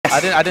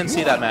Yes. I didn't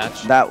see that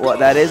match.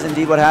 That is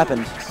indeed what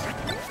happened.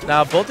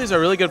 Now both these are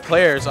really good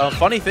players.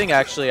 Funny thing,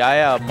 actually,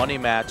 I money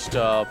matched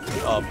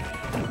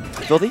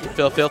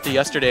Filthy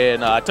yesterday,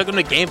 and I took him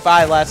to Game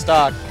 5 last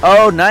stock.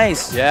 Oh,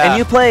 nice. Yeah. And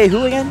you play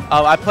who again?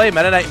 I play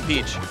Meta Knight and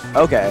Peach.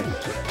 Okay.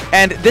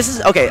 And this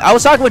is okay. I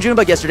was talking with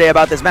JuneBug yesterday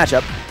about this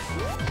matchup.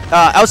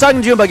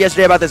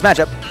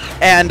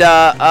 And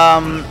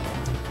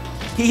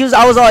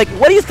I was like,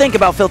 what do you think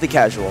about Filthy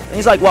Casual? And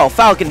he's like, well,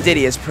 Falcon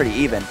Diddy is pretty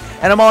even.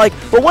 And I'm all like,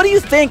 but what do you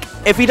think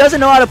if he doesn't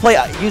know how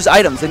to use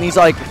items? And he's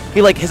like,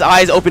 his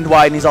eyes opened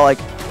wide, and he's all like,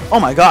 oh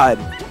my god,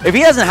 if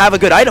he doesn't have a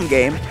good item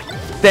game,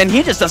 then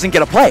he just doesn't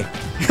get a play.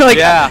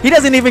 He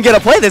doesn't even get a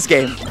play this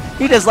game.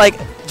 He just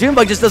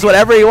JuneBug just does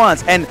whatever he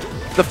wants. And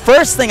the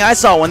first thing I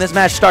saw when this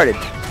match started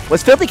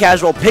was Filthy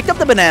Casual picked up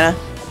the banana,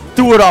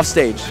 threw it off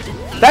stage.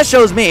 That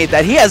shows me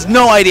that he has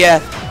no idea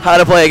how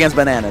to play against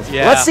bananas.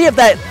 Yeah. Let's see if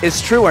that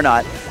is true or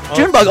not. Oh.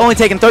 JuneBug only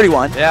taking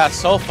 31. Yeah,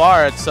 so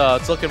far it's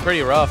looking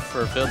pretty rough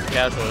for Filthy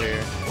Casual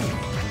here.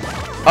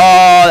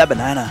 Oh, that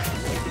banana.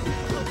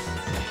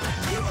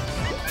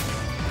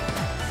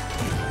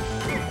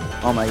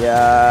 Oh my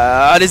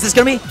god. Is this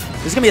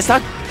gonna be a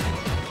stock?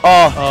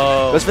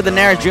 Oh. Goes for the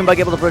Nair. JuneBug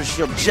able to put a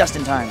shield just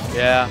in time.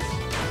 Yeah.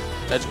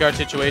 Edge guard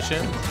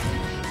situation.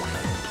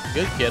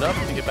 Good get up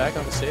to get back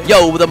on the stage.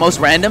 Yo, the most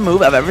random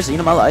move I've ever seen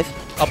in my life.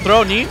 Up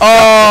throw, knee. Oh.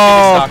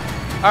 All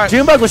right.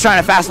 JuneBug was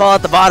trying to fast fall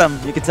at the bottom.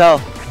 You could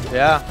tell.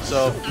 Yeah.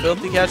 So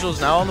Filthy Casual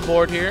is now on the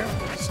board here.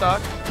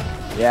 Stock.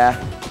 Yeah.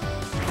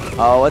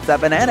 Oh, what's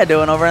that banana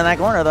doing over in that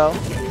corner though?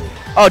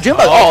 Oh, JuneBug.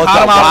 Oh,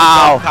 caught him out.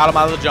 Wow. Caught him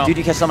out of the jump. Dude,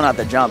 you catch someone out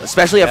the jump,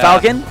 especially a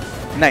Falcon.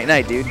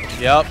 Night, dude.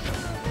 Yep.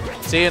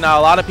 See, now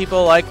a lot of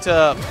people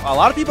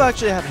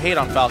actually have hate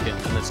on Falcon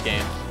in this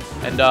game,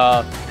 and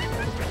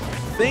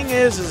thing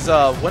is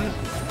when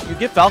you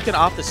get Falcon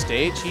off the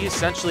stage, he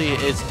essentially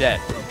is dead.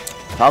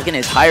 Falcon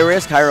is high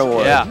risk, high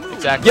reward. Yeah,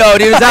 exactly. Yo,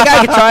 dude, is that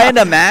guy trying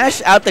to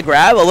mash out the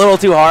grab a little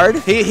too hard?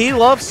 He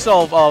loves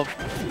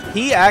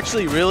he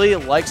actually really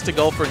likes to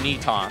go for knee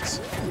taunts.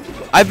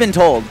 I've been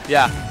told.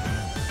 Yeah.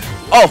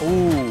 Oh.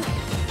 Ooh.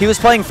 He was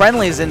playing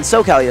friendlies in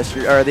SoCal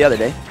yesterday or the other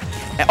day.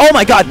 And, oh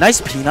my God, nice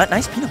peanut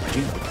by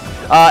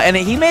JuneBug. And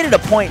he made it a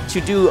point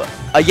to do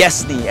a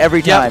yes knee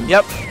every time.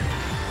 Yep.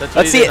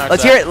 Let's see it.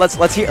 Let's hear it.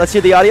 Let's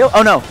hear the audio.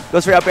 Oh no,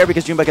 goes for up air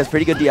because JuneBug has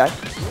pretty good DI.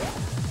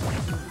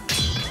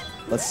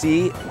 Let's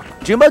see.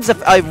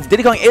 JuneBug's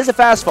Diddy Kong is a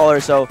fast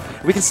faller, so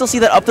we can still see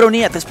that up throw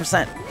knee at this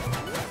 %.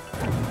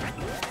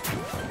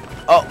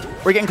 Oh,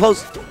 we're getting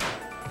close.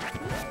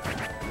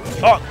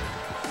 Oh,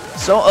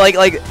 so like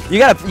you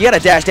gotta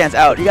dash dance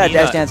out. You gotta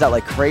dash dance out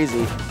like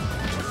crazy.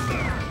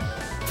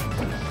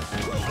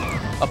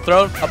 Up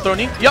throw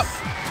knee. Yep.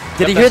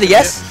 Did he hear the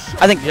yes?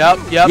 I think. Yep.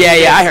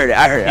 Yeah, I heard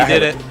it. He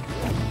did it.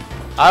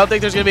 I don't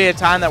think there's gonna be a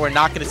time that we're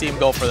not gonna see him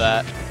go for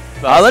that.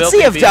 Let's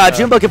see if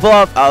JuneBug can pull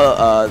off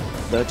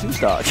the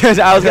 2-stock.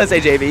 I was gonna say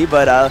JV,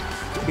 but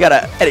you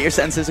gotta edit your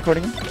sentences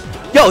accordingly.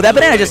 Yo, that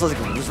banana just was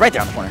right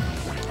there on the corner.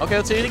 Okay,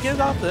 let's see if he gets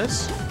off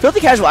this. Filthy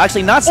Casual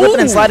actually not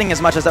slipping and sliding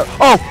as much as that.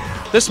 Oh,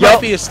 this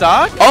might be a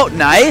stock. Oh,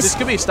 nice. This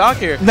could be a stock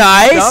here.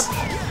 Nice.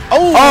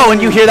 Oh,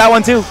 and you hear that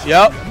one too?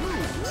 Yep.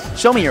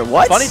 Show me your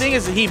what? Funny thing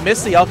is he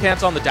missed the L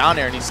cancel on the down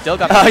air and he still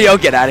got. Oh, yo,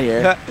 get out of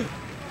here.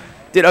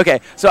 Dude,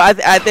 okay. So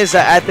at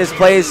this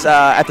place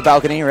at the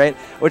balcony, right,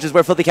 which is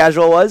where Filthy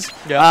Casual was.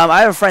 Yeah.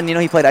 I have a friend.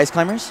 He played Ice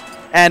Climbers,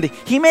 and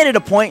he made it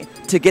a point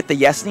to get the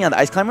yes knee on the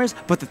Ice Climbers.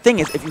 But the thing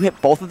is, if you hit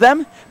both of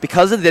them,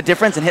 because of the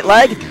difference in hit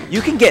lag,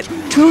 you can get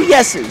 2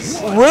 yeses.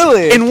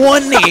 Really? In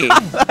one knee.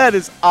 That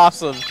is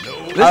awesome.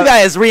 This guy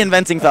is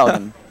reinventing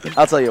Falcon.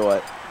 I'll tell you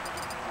what.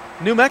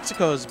 New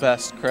Mexico's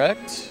best,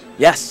 correct?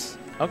 Yes.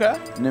 Okay.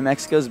 New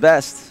Mexico's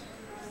best.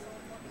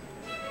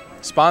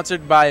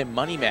 Sponsored by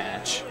Money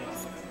Match.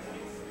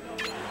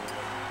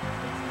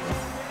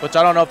 Which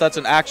I don't know if that's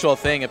an actual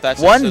thing. If that's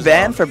one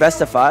ban for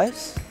best of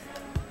 5s?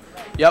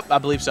 Yep, I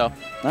believe so.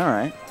 All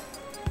right.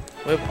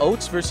 We have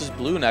Oats versus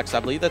Blue next. I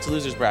believe that's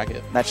losers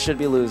bracket. That should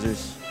be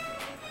losers.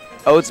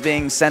 Oats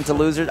being sent to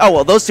losers. Oh,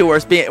 well, those two were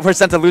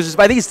sent to losers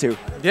by these two.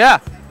 Yeah.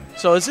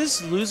 So is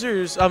this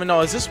losers? I mean,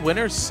 no, is this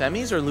winners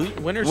semis or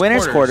winners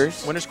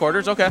quarters? Winners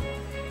quarters, okay.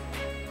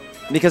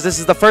 Because this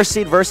is the first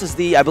seed versus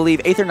the, I believe,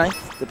 8th or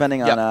 9th,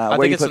 depending on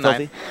where you put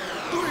Filthy.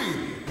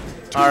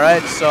 All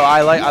right, so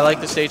I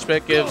like the stage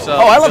pick. Gives.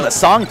 I love the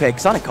song pick,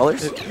 Sonic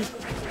Colors.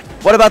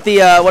 What about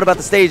the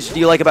stage? Do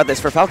you like about this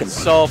for Falcon?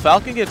 So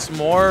Falcon gets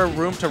more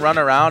room to run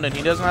around, and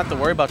he doesn't have to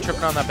worry about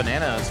tripping on that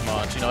banana as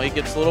much. He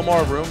gets a little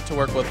more room to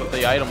work with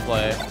the item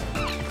play.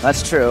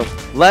 That's true.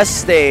 Less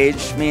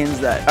stage means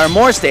that, or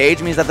more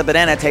stage means that the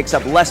banana takes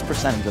up less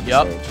percentage of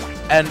the stage.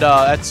 And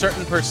at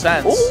certain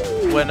percents,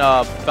 when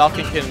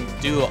Falcon can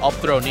do up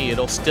throw knee,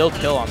 it'll still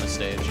kill on the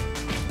stage.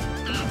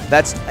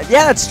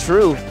 That's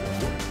true.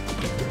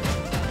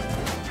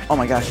 Oh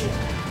my gosh.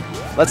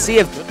 Let's see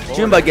if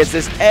JuneBug gets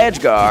this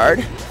edge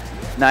guard.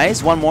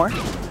 Nice, one more.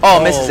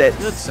 Oh, misses it.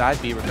 Good side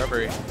B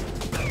recovery.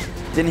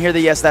 Didn't hear the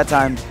yes that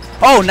time.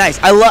 Oh, nice.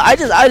 I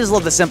just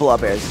love the simple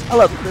up airs. I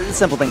love the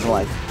simple things in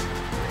life.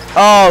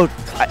 Oh,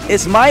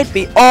 This might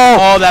be.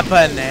 Oh, that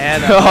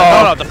banana.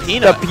 Oh, no, the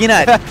peanut. The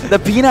peanut. The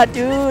peanut,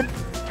 dude.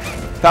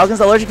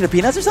 Falcon's allergic to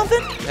peanuts or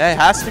something? Yeah, it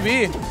has to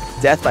be.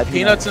 Death by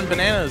peanuts and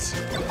bananas.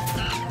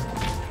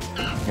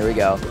 Here we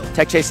go.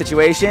 Tech chase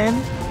situation.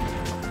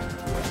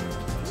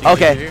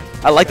 Okay.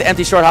 I like the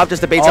empty short hop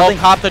just to bait something.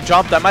 Hop the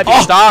jump. That might be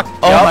stock.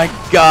 Oh my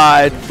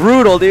god.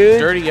 Brutal, dude.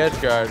 Dirty edge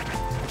guard.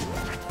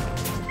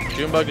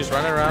 JuneBug is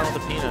running around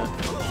with the peanut.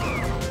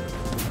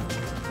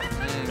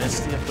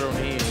 Missed the throw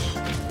knee.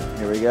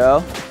 Here we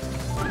go.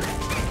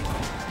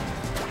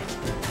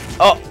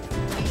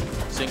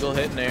 Single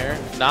hit in air.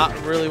 Not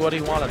really what he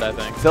wanted, I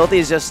think. Filthy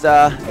is just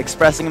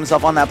expressing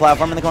himself on that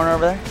platform in the corner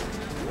over there.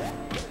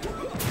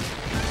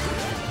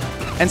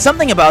 And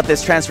something about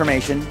this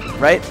transformation,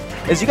 right,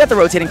 is you got the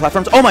rotating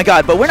platforms. Oh my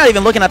god, but we're not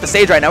even looking at the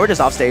stage right now. We're just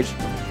off stage.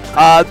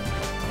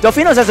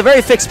 Delfino's has a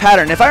very fixed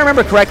pattern. If I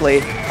remember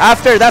correctly,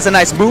 after that's a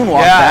nice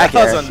moonwalk back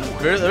there. Yeah,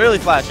 that was really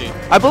flashy.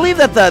 I believe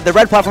that the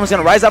red platform is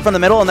going to rise up from the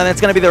middle, and then it's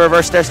going to be the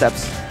reverse stair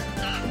steps.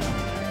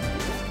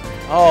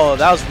 Oh,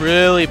 that was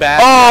really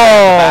bad.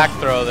 Back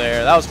throw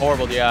there. That was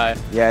horrible DI.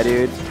 Yeah,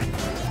 dude.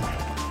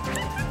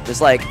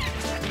 Just like,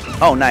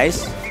 oh,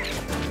 nice.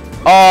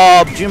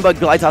 Oh, JuneBug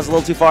glide toss a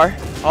little too far.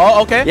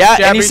 Oh, okay. Yeah,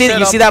 and you see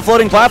that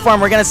floating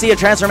platform. We're going to see a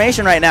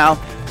transformation right now.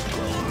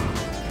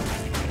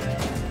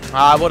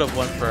 I would have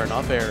went for an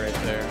up air right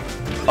there.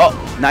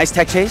 Oh, nice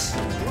tech chase.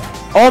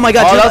 Oh my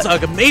god, that was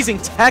an amazing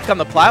tech on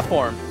the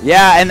platform.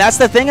 Yeah, and that's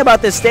the thing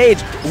about this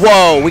stage.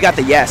 Whoa, we got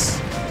the yes.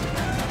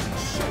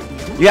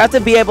 You have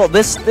to be able,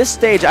 this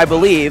stage, I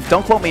believe,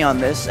 don't quote me on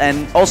this,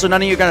 and also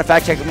none of you are going to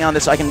fact check me on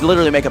this, so I can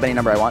literally make up any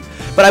number I want,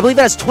 but I believe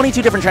that has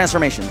 22 different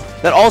transformations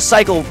that all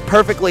cycle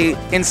perfectly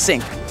in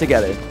sync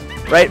together,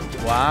 right?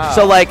 Wow.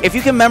 So, like, if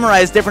you can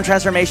memorize different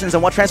transformations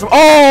and what transform—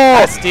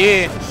 Oh!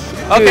 SD.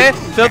 Okay,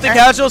 Filthy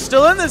Casual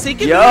still in this. He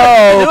can do it.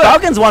 Yo,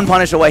 Falcon's one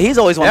punish away. He's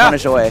always one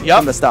punish away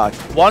from the stock.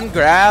 One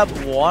grab,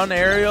 one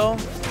aerial.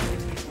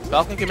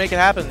 Falcon can make it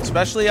happen,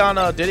 especially on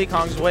Diddy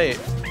Kong's weight.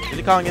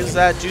 Diddy Kong is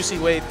that juicy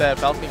weight that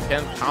Falcon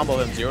can combo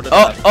him 0 to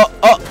death.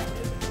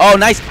 Oh,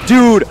 nice.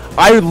 Dude,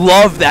 I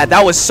love that.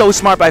 That was so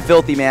smart by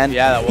Filthy, man.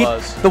 Yeah, that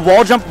was. The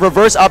wall jump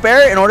reverse up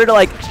air in order to,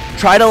 like,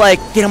 try to, like,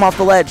 get him off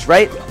the ledge,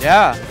 right?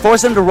 Yeah.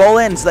 Force him to roll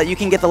in so that you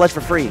can get the ledge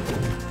for free.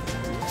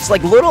 It's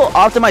like little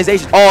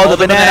optimization. Oh, the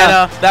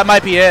banana. That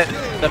might be it.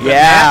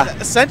 Yeah.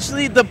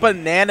 Essentially, the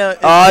banana is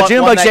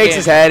JuneBug shakes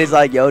his head. He's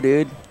like, yo,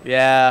 dude.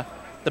 Yeah.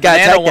 The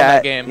banana won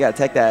that game. You gotta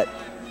tech that.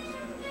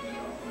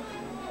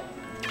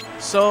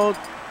 So,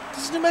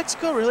 does New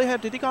Mexico really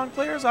have Diddy Kong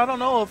players? I don't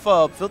know if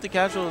Filthy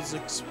Casual is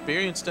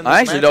experienced in this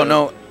I actually don't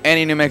know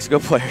any New Mexico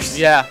players.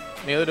 Yeah,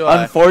 neither do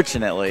I.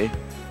 Unfortunately.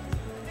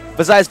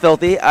 Besides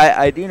Filthy,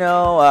 I do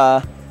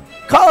know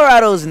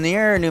Colorado's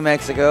near New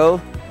Mexico.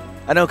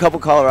 I know a couple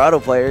Colorado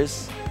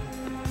players.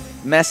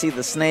 Messi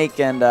the Snake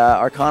and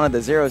Arcana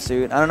the Zero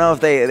Suit. I don't know if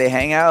they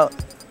hang out.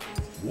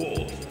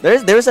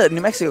 There's a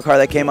New Mexico car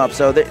that came up,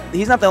 so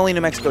he's not the only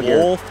New Mexico here.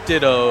 Wolf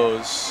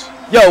Dittos.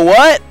 Yo,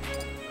 what?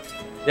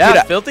 Yeah,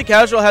 dude, Filthy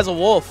Casual has a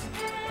wolf.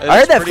 I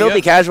heard that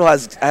Filthy Casual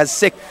has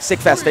sick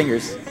fast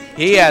fingers.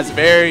 He has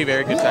very,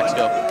 very good tech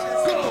skill.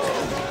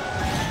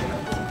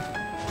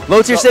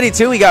 Low tier city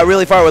too. He got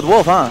really far with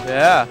Wolf, huh?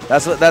 Yeah.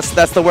 That's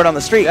the word on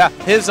the street. Yeah.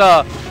 His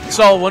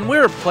so when we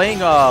were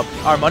playing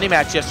our money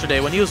match yesterday,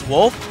 when he was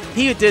Wolf,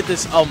 he did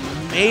this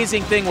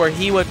amazing thing where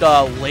he would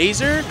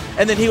laser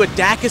and then he would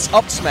Dacus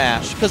up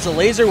smash because the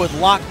laser would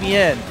lock me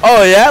in.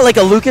 Oh yeah, like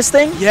a Lucas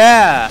thing?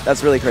 Yeah.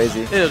 That's really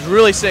crazy. It is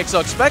really sick. So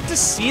expect to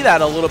see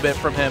that a little bit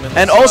from him.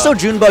 And also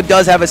JuneBug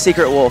does have a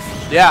secret Wolf.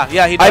 Yeah,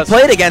 he does. I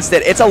played against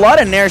it. It's a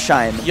lot of Nair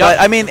Shine. Yep. But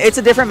I mean, it's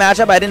a different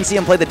matchup. I didn't see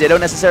him play the Ditto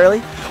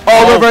necessarily.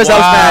 Oh, reverse up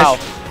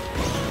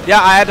smash. Yeah,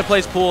 I had to play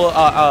his pool,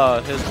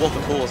 his Wolf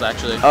and Pools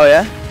actually. Oh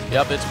yeah?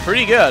 Yep, it's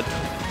pretty good.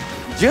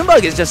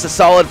 JuneBug is just a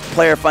solid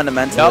player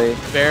fundamentally. Yep,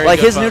 very like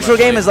good his neutral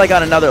game is like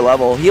on another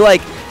level. He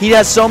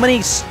has so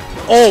many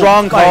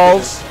strong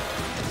calls.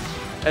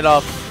 And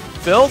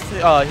Filth,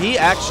 he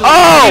actually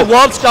he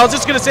loves. I was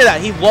just gonna say that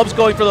he loves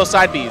going for those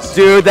side Bs.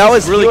 Dude, that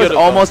was really good.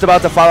 Almost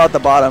about to fall out the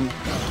bottom.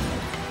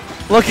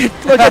 Look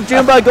at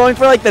JuneBug going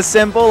for like the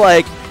simple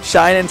like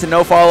shine into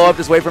no follow up,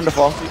 just wait for him to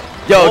fall.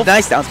 Yo, Wolf,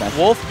 nice down smash.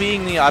 Wolf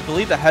being the I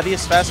believe the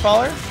heaviest fast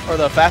faller or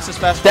the fastest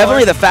fast faller.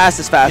 Definitely the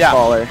fastest fast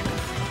faller.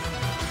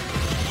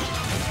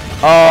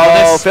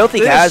 Oh,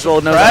 Filthy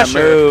Casual knows how to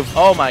move.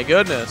 Oh my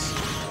goodness.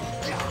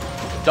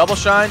 Double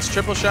shines,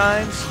 triple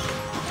shines.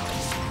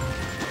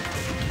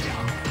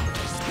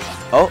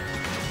 Oh.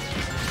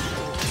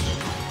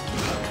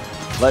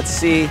 Let's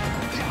see.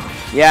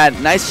 Yeah,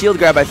 nice shield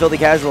grab by Filthy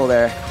Casual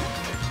there.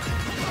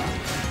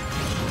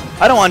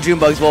 I don't want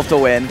JuneBug's Wolf to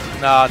win.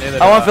 No, neither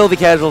do I want Filthy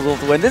Casual's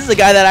Wolf to win. This is a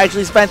guy that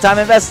actually spent time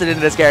invested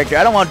into this character.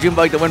 I don't want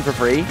JuneBug to win for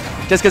free.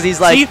 Just because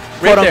he's like,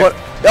 quote unquote.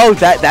 Oh,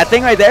 that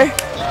thing right there?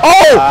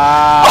 Oh!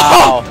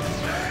 Wow.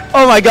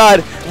 Oh my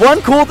god.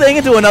 One cool thing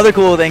into another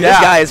cool thing. Yeah. This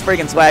guy is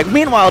freaking swag.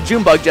 Meanwhile,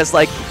 JuneBug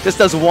just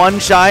does one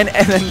shine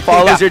and then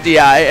follows your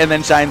DI and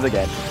then shines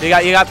again. You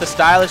got the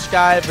stylish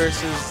guy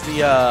versus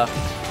the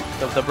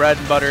The bread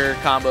and butter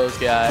combos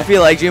guy. I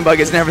feel like JuneBug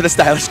is never the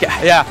stylish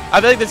guy. Yeah,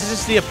 I feel like this is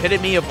just the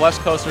epitome of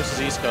West Coast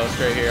versus East Coast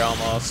right here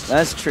almost.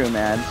 That's true,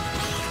 man.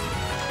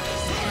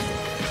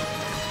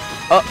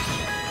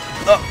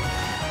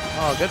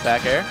 Oh, good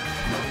back air.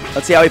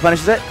 Let's see how he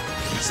punishes it.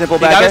 Simple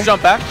He back got air. his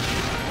jump back.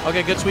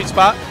 Okay, good sweet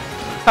spot.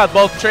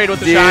 Both trade with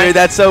the Dude, shine.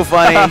 that's so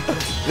funny.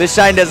 This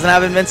shine doesn't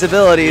have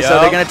invincibility, so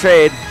they're going to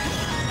trade.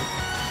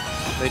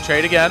 They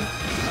trade again.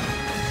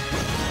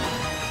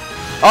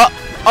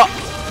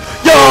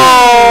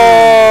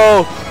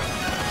 Yo!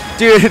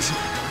 Dude,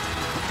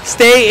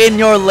 stay in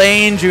your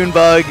lane,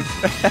 JuneBug.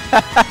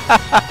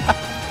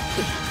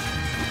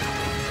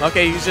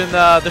 Okay, using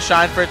the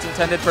shine for its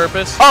intended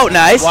purpose. Oh,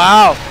 nice.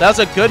 Wow, that was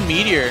a good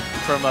meteor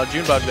from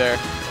JuneBug there.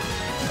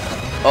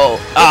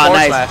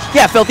 Nice. Smash.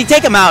 Yeah, Filthy,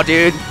 take him out,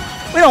 dude.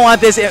 We don't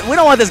want this. We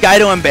don't want this guy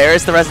to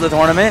embarrass the rest of the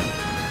tournament.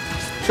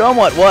 Show him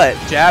what?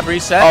 Jab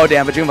reset. Oh,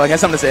 damn, but JuneBug has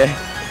something to say.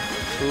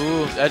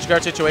 Ooh, edge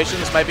guard situation.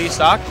 This might be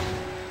stock.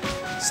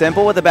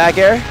 Simple with the back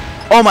air.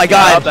 Oh my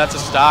God. Yep, that's a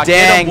stock.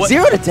 Dang,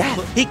 0 to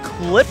death. He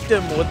clipped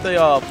him with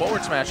the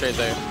forward smash right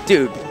there.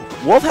 Dude,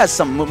 Wolf has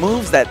some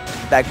moves that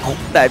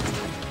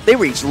they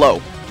reach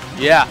low.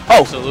 Yeah,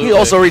 Oh, absolutely. he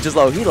also reaches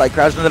low. He like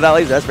crashed into the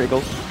valleys. That's pretty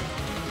cool.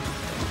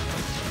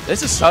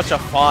 This is such a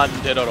fun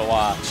Ditto to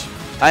watch.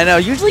 I know.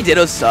 Usually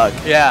Dittos suck.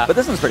 Yeah. But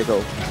this one's pretty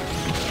cool.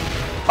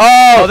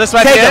 Oh, this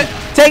might take be him. it.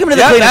 Take him to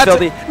the cleaners,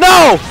 Filthy.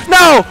 No!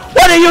 No!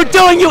 What are you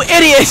doing, you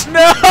idiot?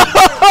 No!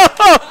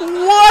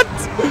 What?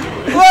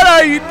 What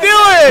are you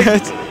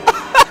doing?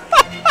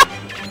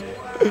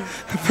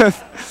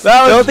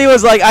 Filthy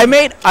was like, I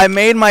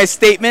made my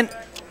statement.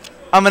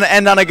 I'm gonna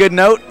end on a good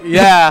note.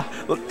 Yeah.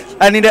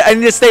 I need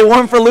to stay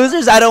warm for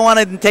losers. I don't want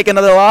to take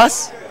another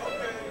loss.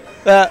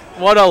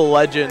 What a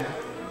legend.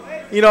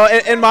 You know,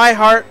 in my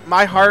heart,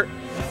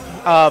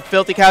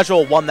 Filthy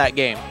Casual won that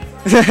game.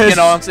 You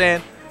know what I'm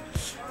saying?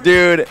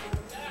 Dude,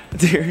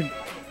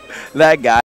 that guy.